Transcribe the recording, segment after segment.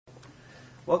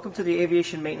Welcome to the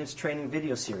Aviation Maintenance Training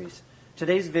video series.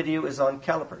 Today's video is on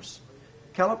calipers.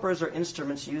 Calipers are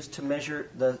instruments used to measure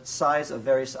the size of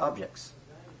various objects.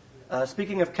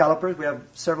 Speaking of calipers, we have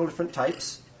several different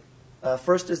types.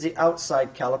 First is the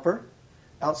outside caliper.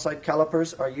 Outside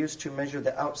calipers are used to measure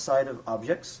the outside of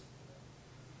objects.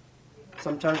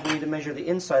 Sometimes we need to measure the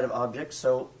inside of objects,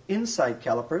 so inside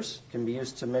calipers can be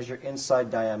used to measure inside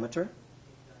diameter.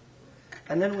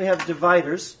 And then we have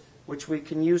dividers, which we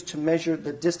can use to measure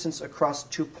the distance across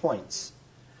 2 points.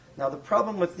 Now the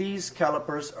problem with these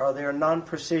calipers are they are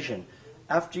non-precision.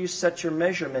 After you set your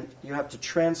measurement, you have to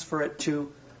transfer it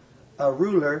to a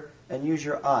ruler and use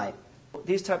your eye.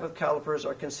 These type of calipers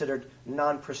are considered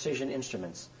non-precision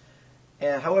instruments.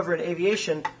 However, in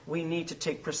aviation, we need to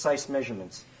take precise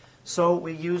measurements. So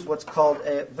we use what's called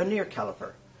a Vinear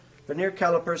Caliper. Vinear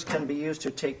calipers can be used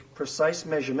to take precise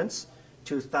measurements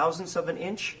to thousandths of an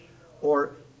inch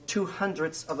or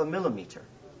 200ths of a millimeter.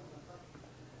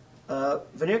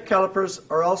 Vinear calipers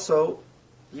are also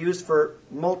used for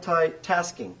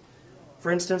multitasking.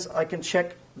 For instance, I can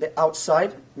check the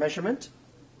outside measurement.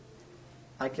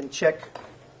 I can check,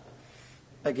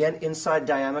 again, inside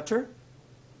diameter,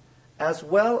 as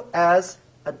well as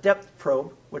a depth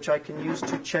probe, which I can use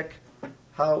to check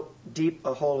how deep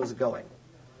a hole is going.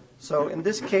 So in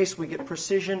this case, we get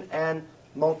precision and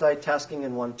multitasking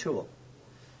in one tool.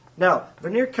 Now,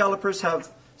 Vinear calipers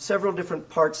have several different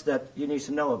parts that you need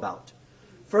to know about.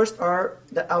 First are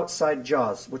the outside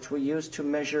jaws, which we use to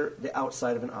measure the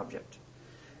outside of an object.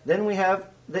 Then we have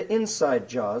the inside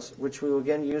jaws, which we will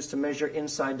again use to measure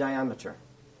inside diameter.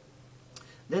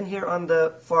 Then here on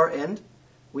the far end,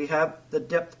 we have the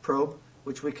depth probe,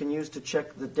 which we can use to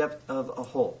check the depth of a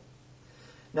hole.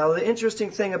 Now the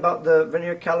interesting thing about the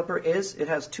Vinear caliper is it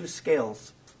has 2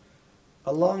 scales.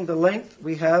 Along the length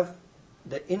we have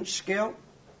the inch scale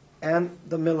and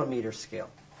the millimeter scale.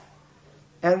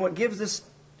 And what gives this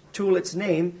tool its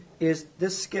name is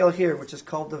this scale here, which is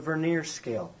called the vernier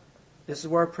scale. This is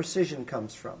where precision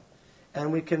comes from.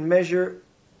 And we can measure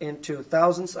into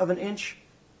thousandths of an inch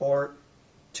or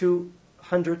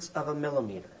 200ths of a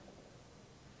millimeter.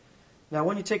 Now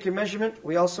when you take your measurement,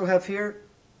 we also have here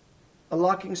a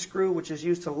locking screw, which is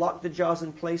used to lock the jaws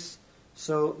in place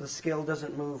so the scale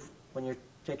doesn't move when you're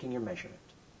taking your measurement.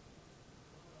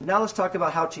 Now let's talk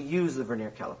about how to use the Vinear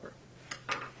caliper.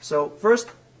 So first,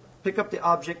 pick up the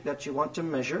object that you want to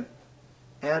measure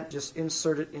and just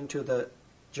insert it into the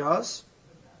jaws,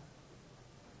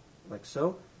 like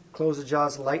so. Close the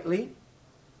jaws lightly,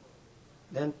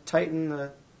 then tighten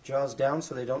the jaws down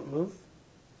so they don't move,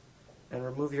 and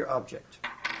remove your object.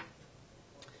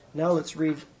 Now let's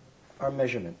read our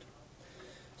measurement.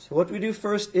 So what we do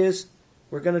first is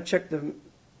we're going to check the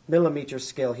millimeter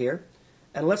scale here,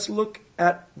 and let's look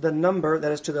at the number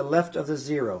that is to the left of the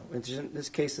 0, which in this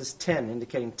case is 10,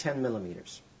 indicating 10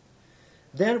 millimeters.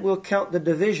 Then we'll count the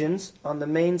divisions on the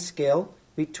main scale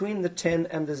between the 10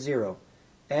 and the 0,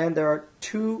 and there are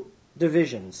 2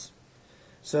 divisions.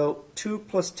 So 2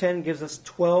 plus 10 gives us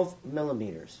 12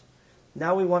 millimeters.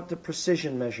 Now we want the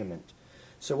precision measurement.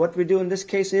 So what we do in this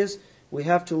case is we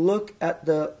have to look at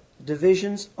the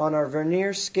divisions on our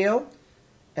vernier scale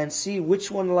and see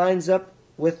which one lines up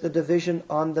with the division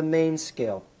on the main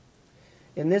scale.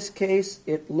 In this case,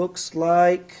 it looks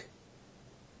like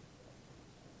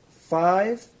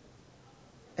 5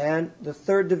 and the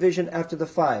third division after the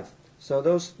 5. So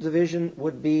those division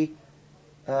would be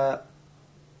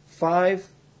 5,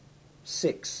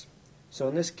 6. So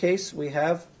in this case, we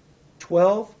have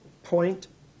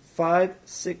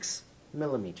 12.56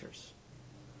 millimeters.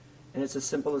 And it's as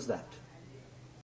simple as that.